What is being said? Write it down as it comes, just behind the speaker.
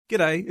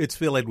G'day, it's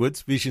Phil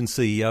Edwards, Vision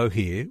CEO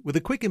here, with a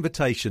quick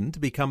invitation to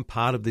become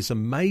part of this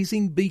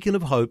amazing beacon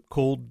of hope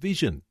called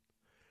Vision.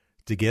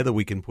 Together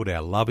we can put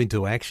our love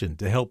into action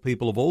to help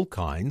people of all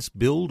kinds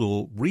build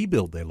or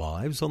rebuild their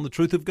lives on the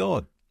truth of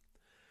God.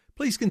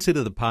 Please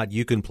consider the part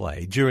you can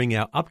play during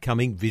our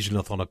upcoming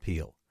Visionathon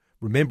appeal,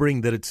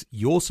 remembering that it's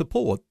your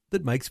support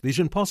that makes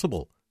Vision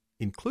possible,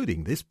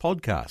 including this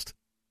podcast.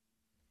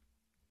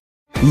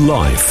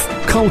 Life,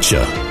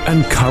 culture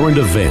and current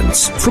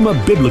events from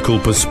a biblical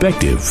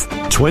perspective.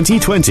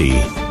 2020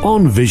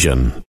 on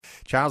Vision.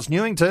 Charles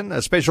Newington,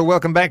 a special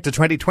welcome back to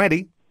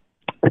 2020.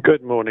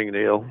 Good morning,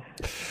 Neil.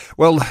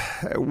 Well,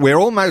 we're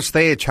almost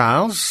there,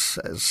 Charles.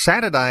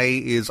 Saturday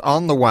is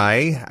on the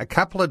way, a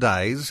couple of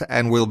days,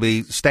 and we'll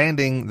be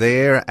standing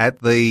there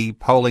at the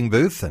polling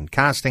booth and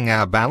casting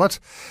our ballot.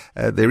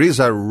 There is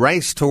a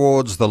race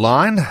towards the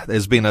line.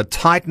 There's been a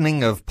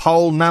tightening of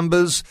poll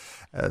numbers.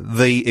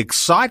 The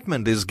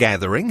excitement is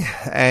gathering,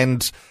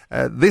 and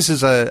this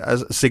is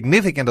a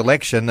significant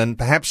election and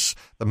perhaps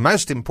the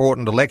most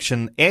important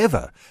election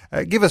ever.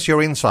 Give us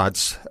your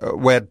insights,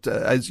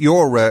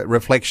 your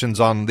reflections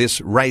on this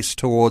race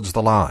towards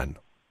the line.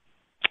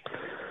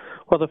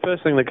 Well, the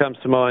first thing that comes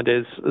to mind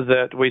is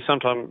that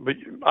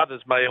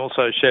others may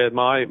also share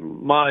my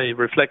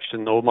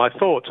reflection or my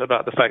thoughts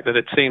about the fact that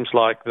it seems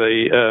like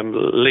the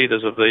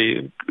leaders of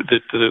the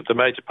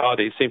major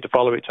parties seem to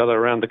follow each other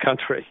around the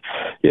country.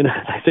 You know,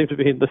 they seem to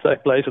be in the same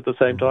place at the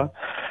same time.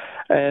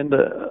 And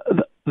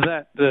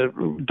that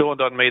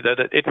dawned on me that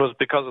it was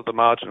because of the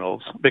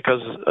marginals, because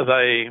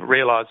they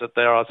realise that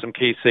there are some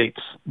key seats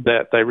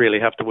that they really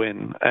have to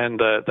win, and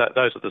that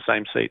those are the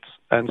same seats,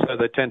 and so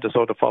they tend to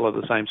sort of follow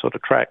the same sort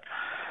of track.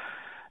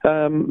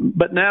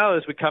 But now,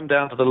 as we come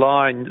down to the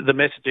line, the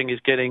messaging is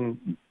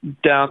getting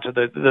down to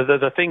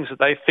the things that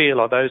they feel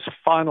are those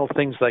final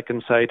things they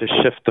can say to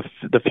shift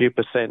the few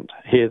percent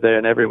here, there,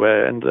 and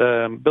everywhere.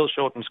 And Bill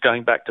Shorten's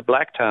going back to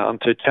Blacktown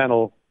to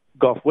channel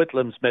Gough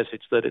Whitlam's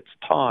message that it's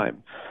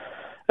time.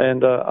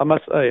 And I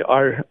must say,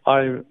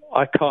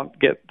 I can't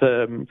get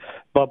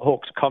Bob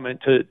Hawke's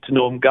comment to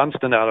Norm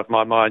Gunston out of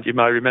my mind. You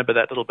may remember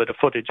that little bit of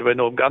footage where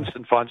Norm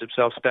Gunston finds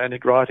himself standing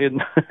right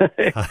in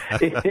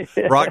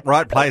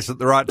right place at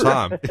the right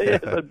time.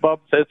 Yes, and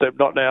Bob says,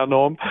 "Not now,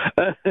 Norm."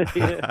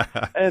 Yeah.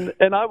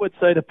 And I would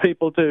say to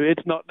people too,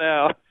 "It's not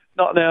now."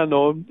 Not now,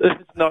 Norm.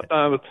 It's not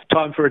now. It's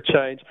time for a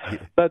change.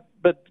 But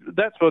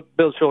that's what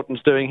Bill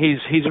Shorten's doing.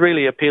 He's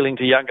really appealing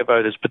to younger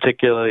voters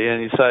particularly,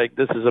 and he's saying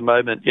this is a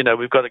moment,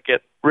 we've got to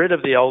get rid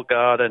of the old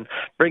guard and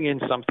bring in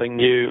something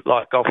new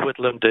like Gough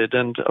Whitlam did.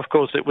 And, of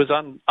course, it was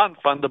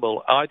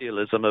unfundable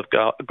idealism of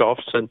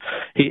Gough's, and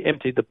he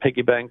emptied the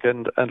piggy bank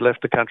and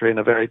left the country in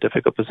a very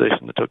difficult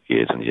position that took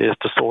years and years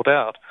to sort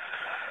out.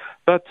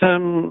 But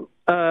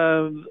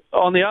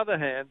on the other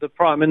hand, the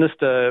Prime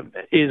Minister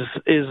is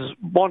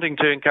wanting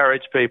to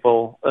encourage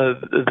people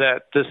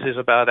that this is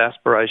about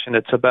aspiration,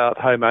 it's about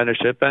home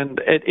ownership, and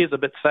it is a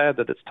bit sad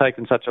that it's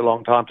taken such a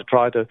long time to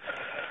try to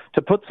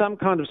put some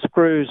kind of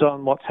screws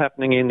on what's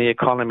happening in the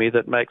economy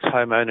that makes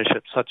home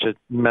ownership such a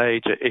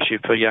major issue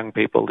for young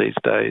people these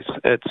days.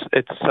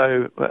 It's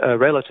so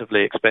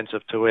relatively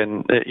expensive to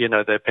when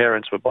their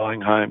parents were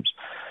buying homes,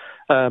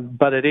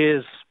 but it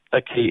is a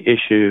key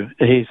issue.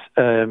 He's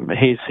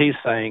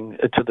saying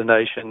to the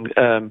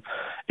nation,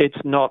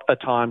 it's not a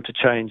time to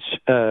change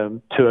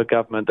to a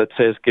government that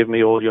says, give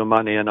me all your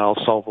money and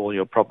I'll solve all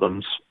your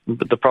problems.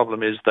 But the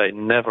problem is they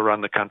never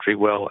run the country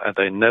well and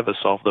they never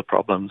solve the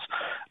problems,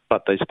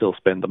 but they still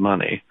spend the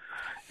money.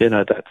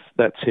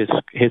 That's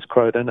his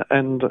quote. And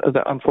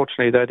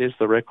unfortunately, that is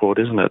the record,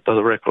 isn't it?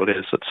 The record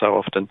is that so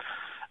often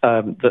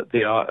that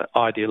the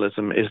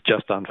idealism is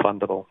just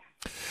unfundable.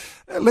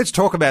 Let's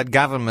talk about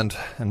government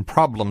and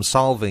problem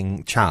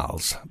solving,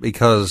 Charles,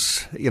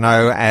 because,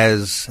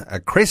 as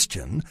a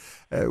Christian,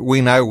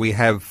 we know we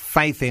have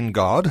faith in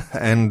God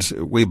and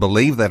we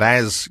believe that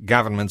as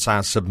governments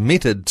are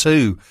submitted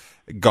to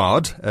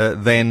God,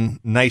 then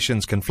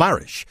nations can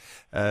flourish.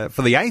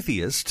 For the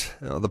atheist,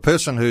 the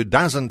person who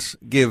doesn't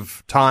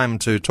give time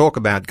to talk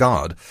about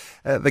God,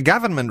 the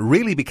government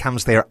really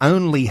becomes their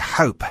only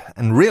hope.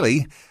 And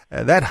really,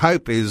 that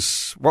hope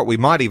is what we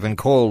might even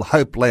call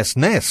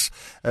hopelessness.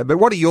 But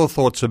what are your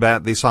thoughts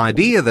about this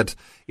idea that,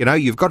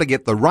 you've got to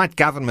get the right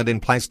government in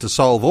place to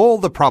solve all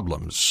the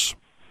problems?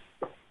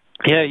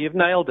 Yeah, you've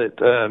nailed it,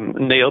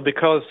 Neil,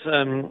 because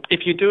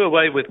if you do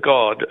away with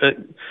God,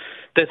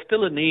 there's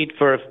still a need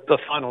for a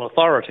final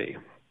authority.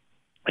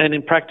 And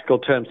in practical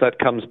terms, that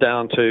comes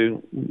down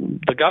to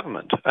the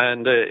government.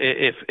 And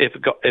if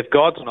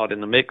God's not in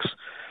the mix,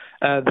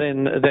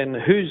 then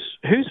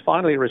who's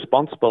finally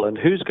responsible and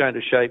who's going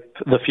to shape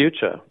the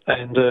future?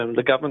 And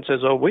the government says,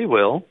 "Oh, we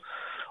will,"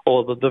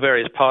 or the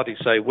various parties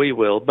say, "We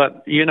will."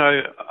 But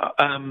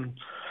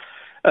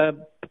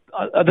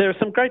there are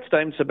some great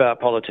statements about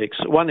politics.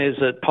 One is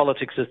that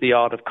politics is the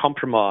art of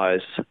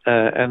compromise,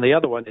 and the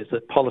other one is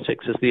that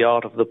politics is the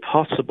art of the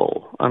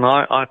possible. And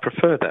I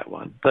prefer that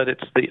one, that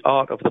it's the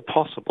art of the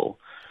possible.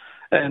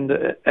 And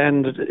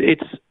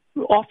it's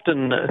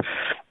often,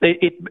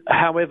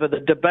 however, the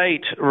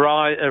debate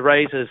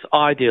raises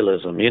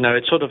idealism.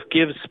 It sort of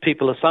gives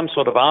people some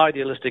sort of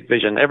idealistic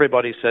vision.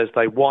 Everybody says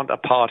they want a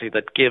party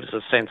that gives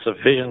a sense of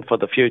vision for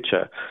the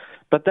future.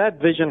 But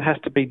that vision has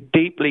to be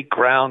deeply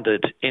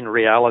grounded in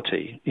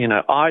reality.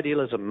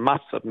 Idealism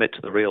must submit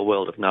to the real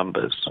world of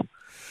numbers.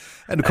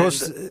 And of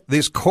course,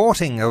 this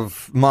courting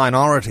of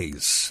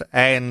minorities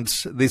and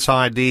this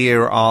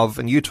idea of,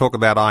 and you talk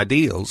about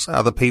ideals,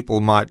 other people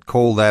might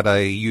call that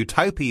a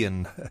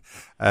utopian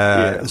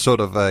sort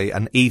of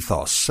an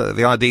ethos,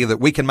 the idea that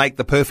we can make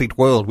the perfect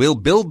world. We'll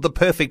build the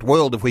perfect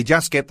world if we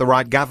just get the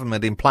right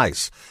government in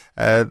place.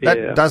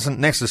 That doesn't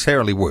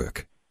necessarily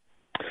work.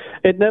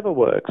 It never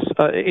works.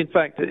 In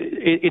fact,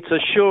 it's a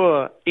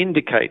sure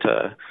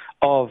indicator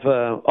of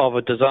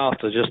a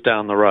disaster just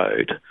down the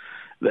road.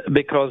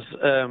 Because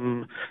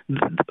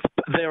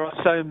there are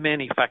so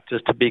many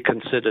factors to be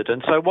considered.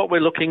 And so what we're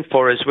looking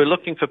for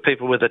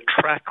people with a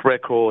track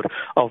record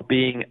of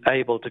being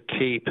able to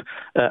keep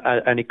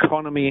an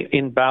economy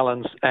in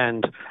balance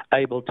and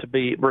able to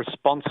be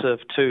responsive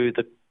to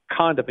the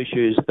kind of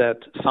issues that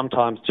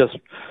sometimes just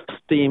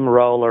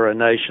steamroller a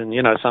nation.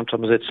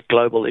 Sometimes it's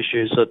global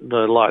issues that,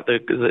 like the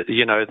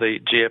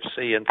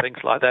GFC and things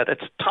like that.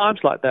 It's times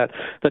like that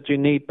you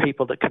need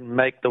people that can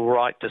make the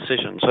right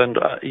decisions. And,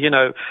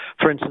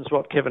 for instance,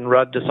 what Kevin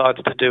Rudd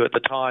decided to do at the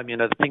time,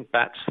 the pink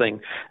bats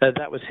thing,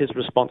 that was his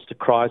response to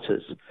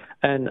crisis.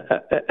 And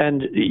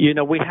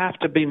we have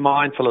to be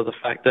mindful of the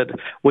fact that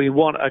we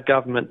want a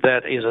government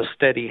that is a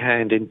steady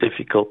hand in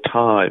difficult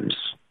times,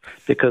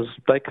 because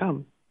they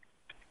come.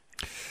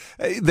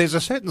 There's a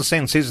certain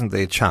sense, isn't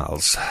there,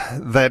 Charles,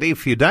 that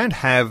if you don't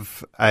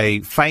have a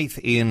faith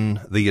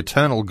in the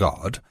eternal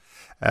God,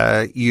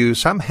 you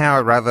somehow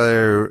or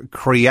other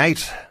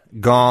create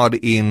God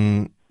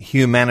in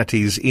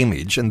humanity's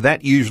image, and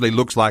that usually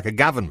looks like a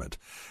government.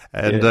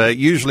 And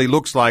usually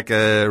looks like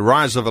a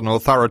rise of an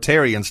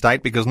authoritarian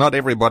state, because not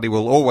everybody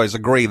will always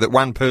agree that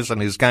one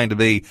person is going to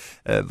be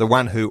the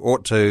one who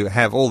ought to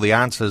have all the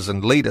answers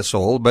and lead us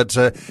all. But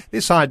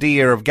this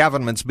idea of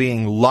governments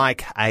being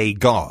like a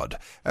god,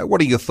 what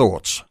are your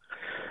thoughts?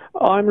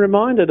 I'm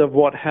reminded of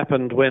what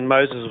happened when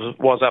Moses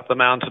was up the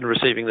mountain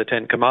receiving the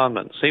Ten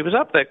Commandments. He was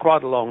up there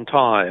quite a long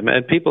time,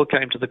 and people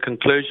came to the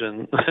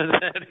conclusion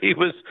that he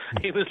was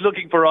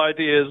looking for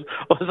ideas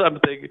or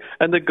something,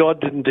 and that God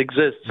didn't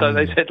exist. So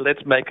they said,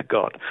 let's make a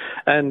God.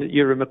 And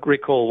you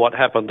recall what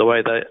happened, the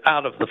way they,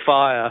 out of the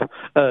fire,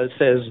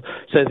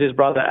 says his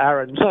brother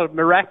Aaron, sort of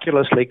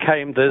miraculously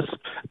came this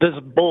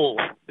bull,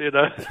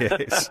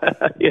 Yes.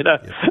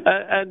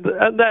 And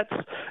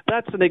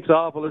that's an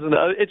example, isn't it?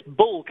 Its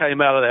bull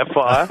came out of their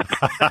fire.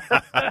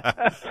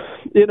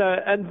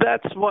 And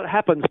that's what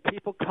happens.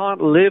 People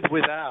can't live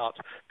without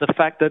the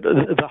fact that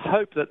the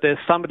hope that there's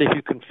somebody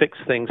who can fix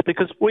things,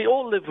 because we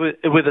all live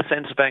with a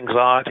sense of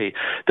anxiety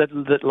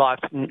that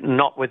life's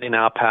not within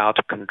our power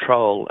to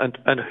control.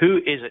 And who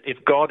is it, if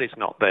God is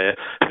not there,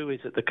 who is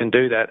it that can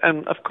do that?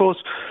 And of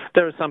course,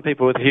 there are some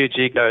people with huge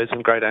egos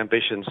and great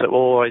ambitions that will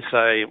always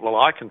say, well,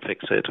 I can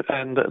fix it.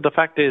 And the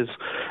fact is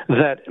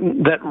that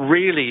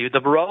really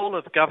the role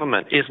of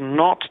government is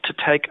not to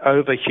take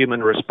over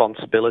human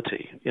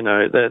responsibility.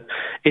 That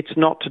it's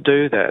not to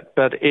do that,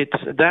 but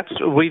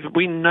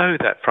we know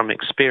that from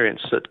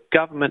experience, that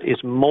government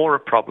is more a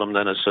problem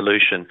than a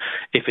solution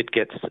if it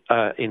gets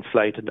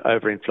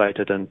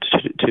overinflated and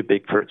too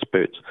big for its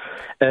boots.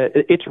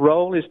 Its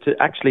role is to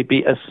actually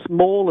be as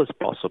small as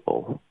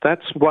possible.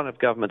 That's one of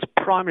government's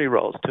primary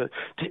roles, to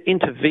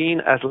intervene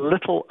as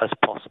little as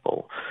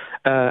possible,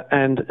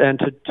 and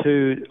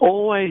to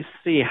always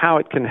see how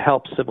it can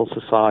help civil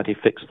society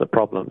fix the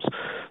problems.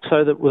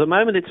 So that the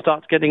moment it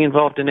starts getting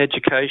involved in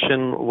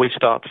education, we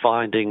start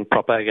finding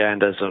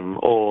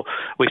propagandism, or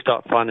we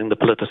start finding the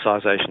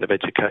politicization of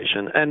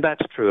education, and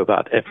that's true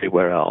about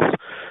everywhere else.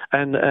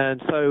 And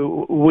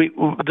so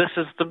this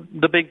is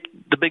the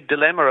big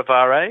dilemma of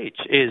our age,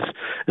 is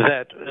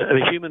that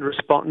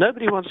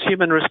nobody wants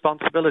human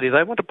responsibility.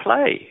 They want to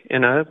play.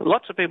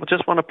 Lots of people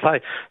just want to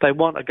play. They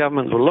want a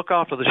government that will look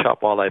after the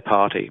shop while they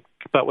party.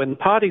 But when the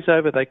party's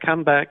over, they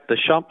come back, the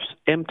shop's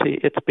empty,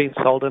 it's been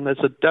sold, and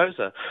there's a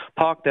dozer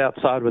parked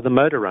outside with a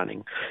motor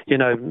running.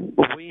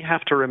 We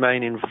have to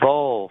remain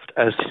involved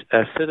as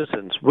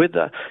citizens with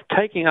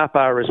taking up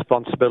our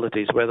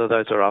responsibilities, whether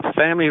those are our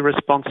family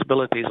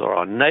responsibilities or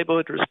our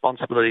neighborhood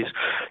responsibilities.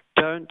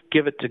 Don't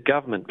give it to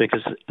government,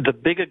 because the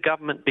bigger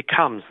government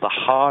becomes, the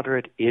harder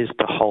it is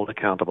to hold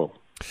accountable.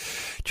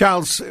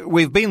 Charles,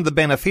 we've been the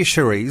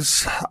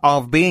beneficiaries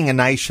of being a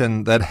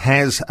nation that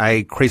has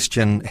a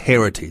Christian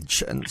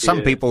heritage, and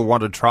some people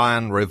want to try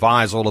and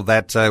revise all of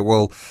that.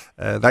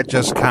 That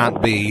just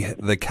can't be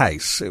the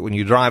case. When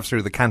you drive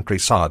through the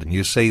countryside and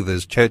you see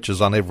there's churches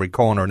on every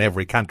corner in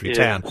every country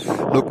town,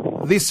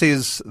 look, this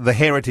is the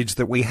heritage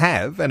that we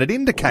have, and it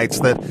indicates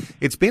that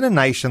it's been a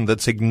nation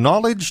that's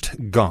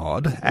acknowledged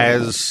God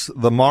as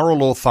the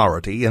moral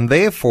authority, and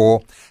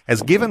therefore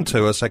has given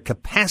to us a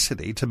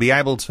capacity to be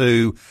able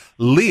to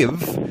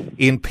live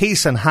in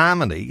peace and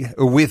harmony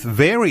with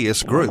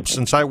various groups.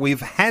 And so we've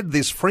had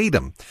this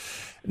freedom.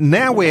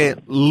 Now we're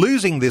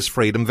losing this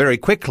freedom very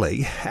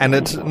quickly, and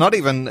it's not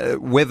even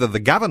whether the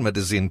government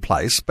is in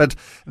place, but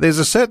there's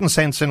a certain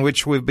sense in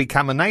which we've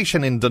become a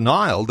nation in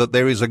denial that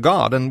there is a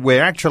God, and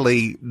we're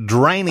actually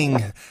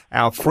draining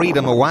our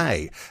freedom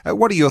away.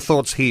 What are your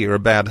thoughts here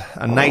about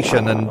a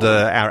nation and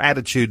our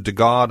attitude to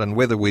God, and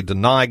whether we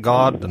deny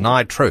God,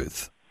 deny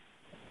truth?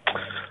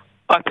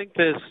 I think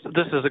this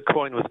is a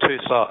coin with two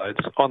sides.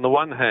 On the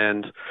one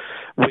hand,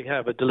 we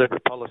have a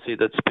deliberate policy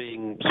that's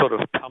being sort of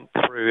pumped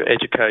through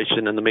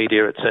education and the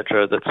media,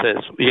 etc., that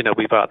says,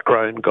 we've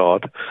outgrown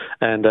God,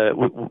 and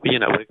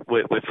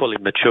we're fully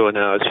mature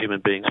now as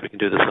human beings. We can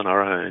do this on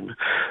our own.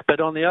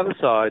 But on the other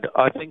side,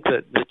 I think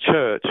that the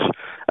church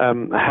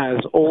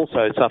has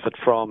also suffered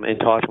from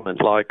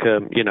entitlement. Like,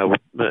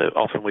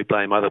 often we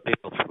blame other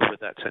people with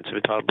that sense of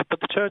entitlement,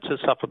 but the church has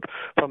suffered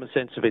from a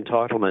sense of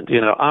entitlement.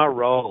 Our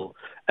role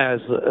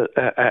as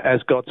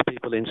God's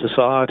people in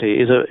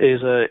society is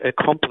a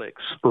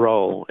complex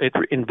role. It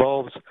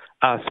involves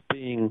us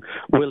being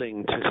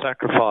willing to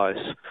sacrifice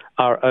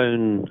our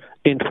own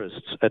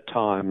interests at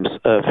times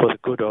for the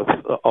good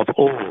of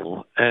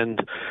all,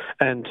 and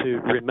to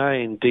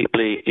remain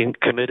deeply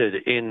committed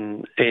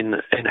in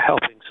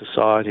helping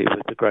society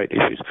with the great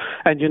issues.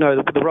 And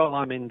the role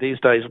I'm in these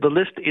days, the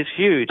list is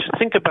huge.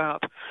 Think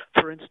about,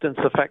 for instance,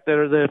 the fact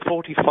that there are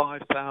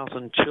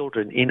 45,000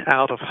 children in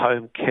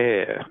out-of-home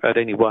care at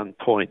any one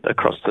point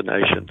across the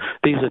nation.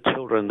 These are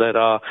children that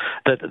are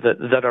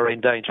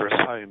in dangerous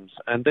homes,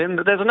 and then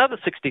there's another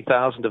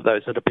 60,000 of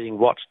those that are being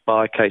watched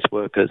by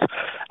caseworkers.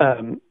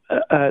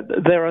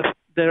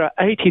 There are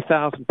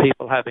 80,000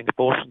 people having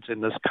abortions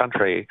in this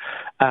country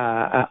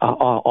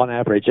on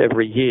average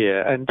every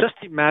year. And just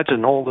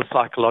imagine all the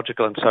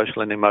psychological and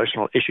social and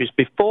emotional issues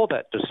before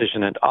that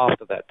decision and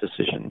after that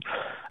decision.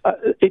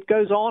 It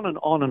goes on and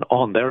on and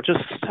on. There are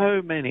just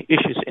so many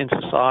issues in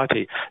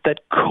society that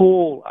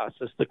call us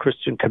as the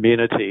Christian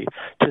community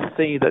to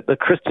see that the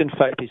Christian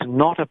faith is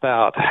not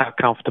about how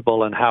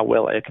comfortable and how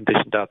well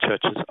air-conditioned our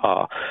churches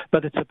are,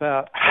 but it's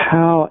about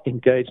how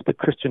engaged the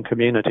Christian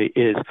community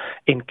is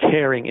in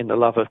caring in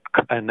the love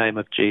and name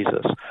of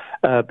Jesus.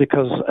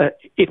 Because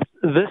if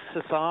this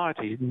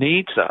society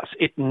needs us,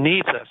 it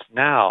needs us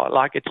now,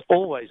 like it's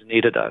always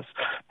needed us,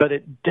 but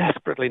it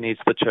desperately needs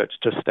the church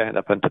to stand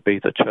up and to be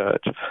the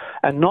church,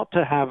 and not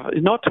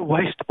to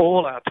waste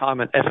all our time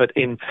and effort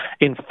in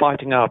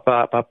fighting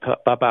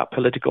about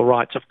political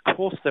rights. Of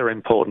course they're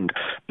important,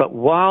 but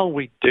while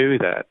we do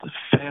that,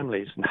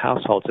 families and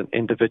households and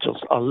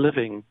individuals are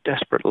living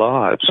desperate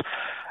lives.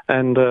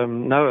 And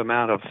no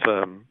amount of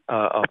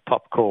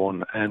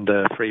popcorn and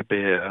free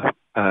beer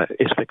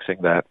is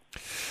fixing that.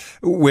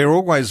 We're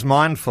always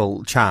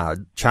mindful,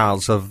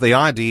 Charles, of the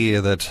idea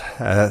that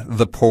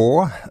the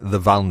poor, the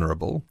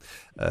vulnerable,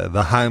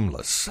 the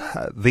homeless,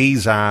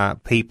 these are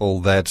people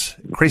that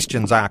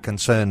Christians are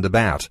concerned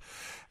about.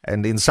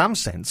 And in some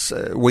sense,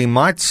 we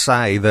might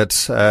say that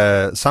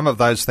some of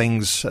those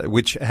things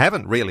which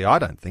haven't really, I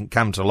don't think,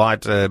 come to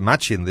light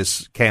much in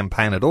this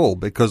campaign at all,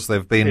 because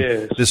they've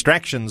been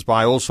distractions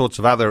by all sorts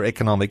of other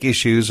economic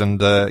issues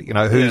and,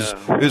 who's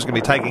going to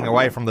be taking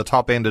away from the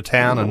top end of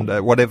town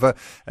and whatever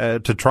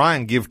to try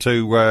and give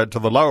to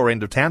the lower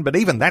end of town. But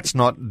even that's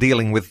not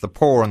dealing with the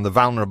poor and the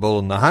vulnerable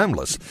and the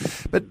homeless.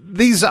 But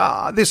this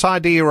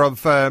idea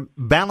of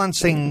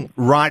balancing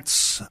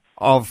rights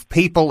of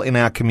people in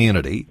our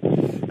community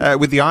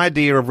with the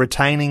idea of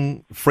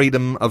retaining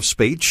freedom of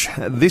speech.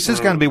 This is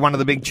going to be one of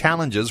the big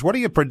challenges. What are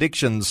your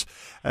predictions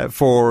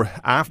for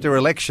after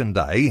Election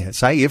Day?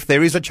 Say, if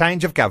there is a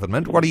change of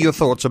government, what are your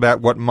thoughts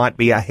about what might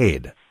be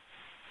ahead?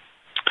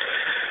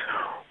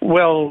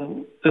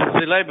 Well,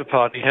 the Labour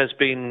Party has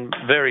been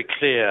very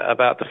clear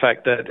about the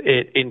fact that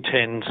it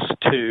intends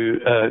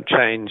to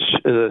change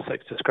the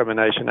Sex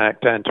Discrimination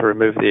Act and to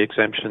remove the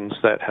exemptions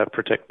that have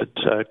protected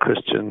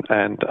Christian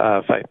and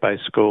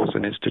faith-based schools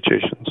and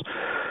institutions.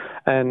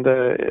 And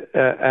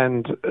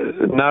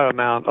no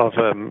amount of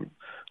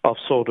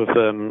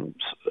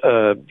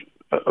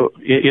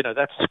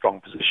that's a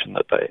strong position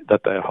that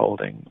they're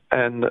holding,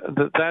 and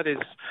that is.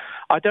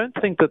 I don't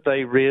think that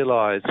they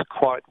realise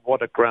quite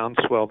what a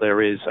groundswell there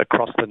is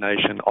across the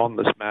nation on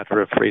this matter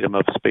of freedom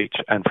of speech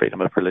and freedom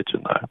of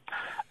religion, though.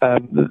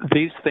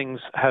 These things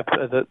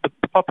the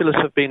populace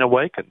have been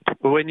awakened.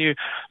 When you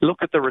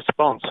look at the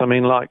response,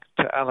 like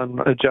to Alan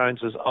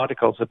Jones's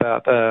articles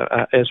about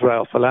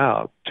Israel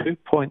Folau,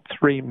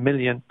 2.3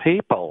 million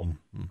people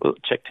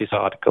checked his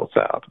articles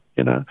out.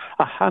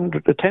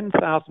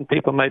 10,000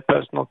 people made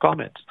personal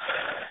comments.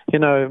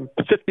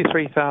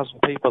 53,000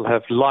 people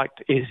have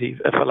liked Izzy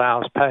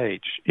Folau's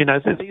page.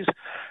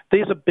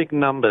 These are big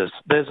numbers.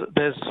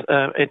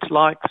 It's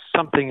like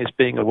something is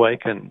being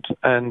awakened,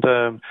 and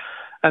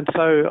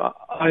so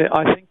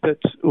I think that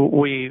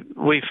we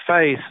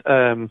face,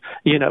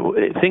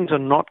 things are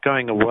not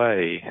going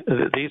away.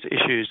 These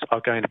issues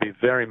are going to be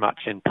very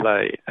much in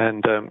play,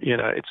 and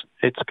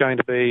it's going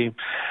to be.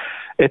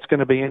 it's going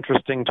to be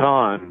interesting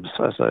times,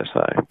 as they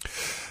say.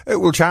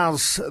 Well,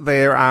 Charles,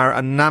 there are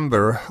a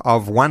number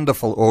of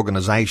wonderful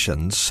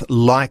organisations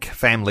like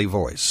Family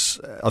Voice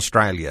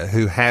Australia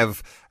who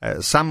have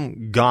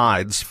some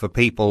guides for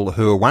people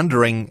who are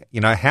wondering,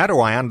 how do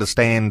I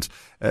understand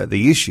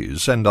the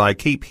issues? And I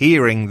keep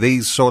hearing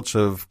these sorts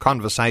of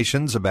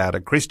conversations about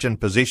a Christian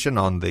position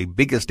on the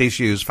biggest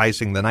issues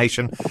facing the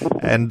nation.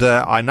 And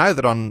I know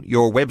that on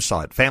your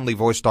website,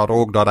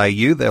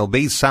 familyvoice.org.au, there'll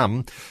be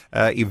some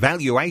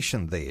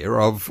evaluation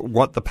there of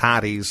what the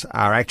parties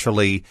are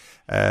actually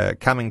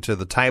coming to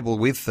the table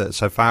with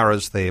so far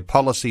as their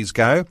policies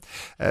go.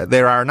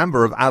 There are a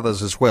number of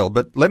others as well,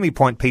 but let me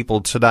point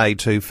people today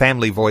to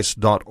familyvoice.org.au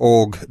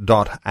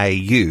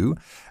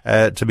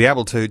to be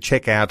able to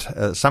check out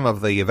some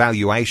of the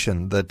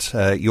evaluation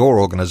that your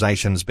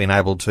organisation's been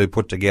able to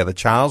put together.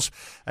 Charles,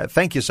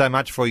 thank you so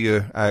much for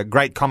your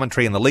great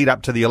commentary in the lead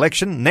up to the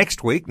election.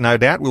 Next week, no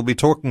doubt, we'll be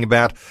talking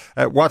about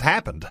what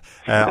happened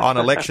on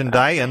election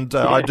day, and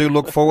I do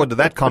look forward to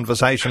that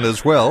conversation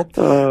as well.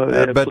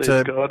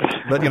 Please, God.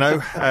 But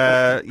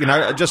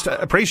just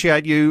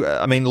appreciate you.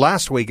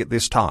 Last week at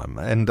this time,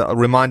 and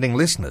reminding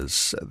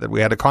listeners that we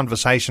had a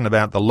conversation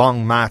about the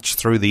long march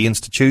through the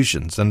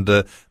institutions and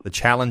the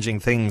challenging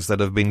things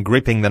that have been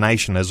gripping the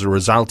nation as a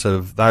result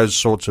of those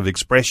sorts of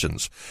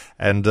expressions.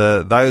 And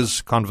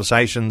those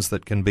conversations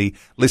that can be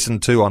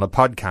listened to on a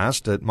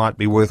podcast, it might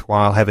be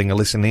worthwhile having a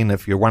listen in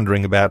if you're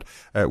wondering about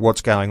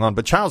what's going on.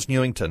 But Charles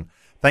Newington,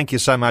 thank you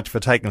so much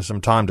for taking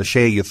some time to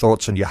share your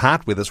thoughts and your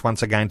heart with us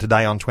once again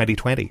today on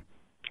 2020.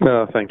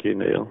 Thank you,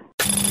 Neil.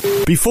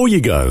 Before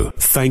you go,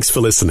 thanks for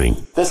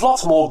listening. There's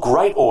lots more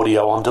great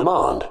audio on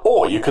demand,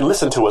 or you can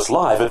listen to us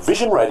live at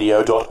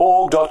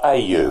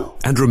visionradio.org.au.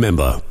 And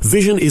remember,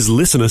 Vision is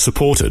listener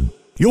supported.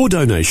 Your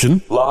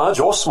donation, large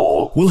or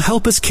small, will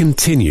help us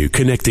continue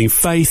connecting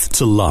faith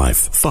to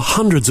life for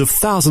hundreds of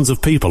thousands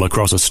of people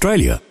across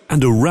Australia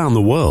and around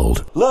the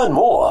world. Learn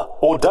more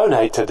or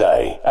donate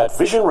today at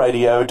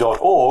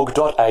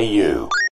visionradio.org.au.